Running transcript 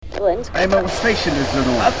England. Hey man, what station is it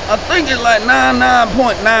on? I think it's like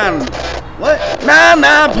 99.9. What?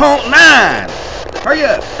 99.9. Hurry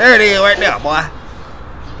up. There it is right there, boy.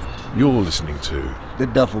 You're listening to The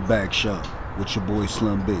Dufflebag Show with your boy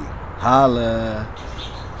Slim B. Holla.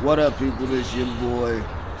 What up, people? This your boy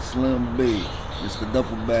Slim B. It's the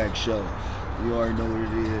Dufflebag Show. You already know what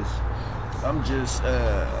it is. I'm just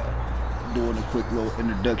doing a quick little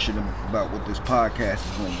introduction about what this podcast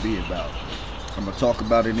is going to be about. I'm going to talk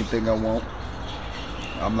about anything I want.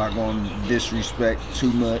 I'm not going to disrespect too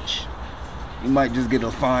much. You might just get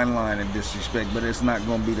a fine line of disrespect, but it's not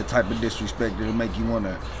going to be the type of disrespect that'll make you want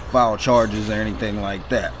to file charges or anything like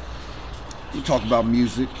that. We talk about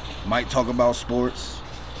music, might talk about sports,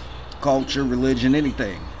 culture, religion,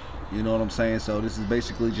 anything. You know what I'm saying? So this is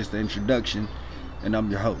basically just an introduction, and I'm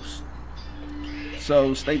your host.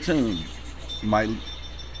 So stay tuned.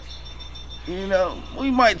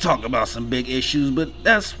 We might talk about some big issues, but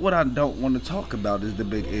that's what I don't want to talk about is the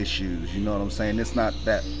big issues. You know what I'm saying? It's not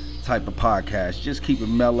that type of podcast. Just keep it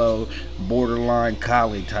mellow, borderline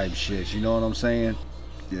collie type shit. You know what I'm saying?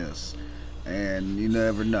 Yes. And you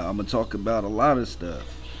never know. I'm gonna talk about a lot of stuff,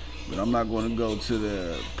 but I'm not going to go to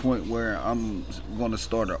the point where I'm going to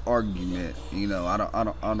start an argument. You know, I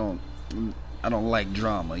don't like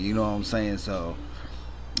drama. You know what I'm saying? So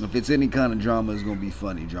if it's any kind of drama, it's going to be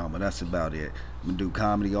funny drama. That's about it. I'm going to do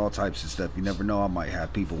comedy, all types of stuff. You never know. I might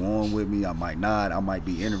have people on with me. I might not. I might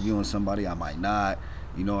be interviewing somebody. I might not.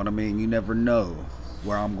 You know what I mean? You never know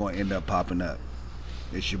where I'm going to end up popping up.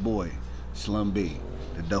 It's your boy, Slim B,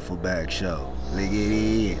 the Dufflebag Show. Look at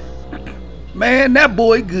it. Man, that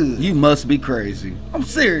boy good. You must be crazy. I'm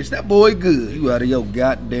serious. That boy good. You out of your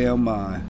goddamn mind.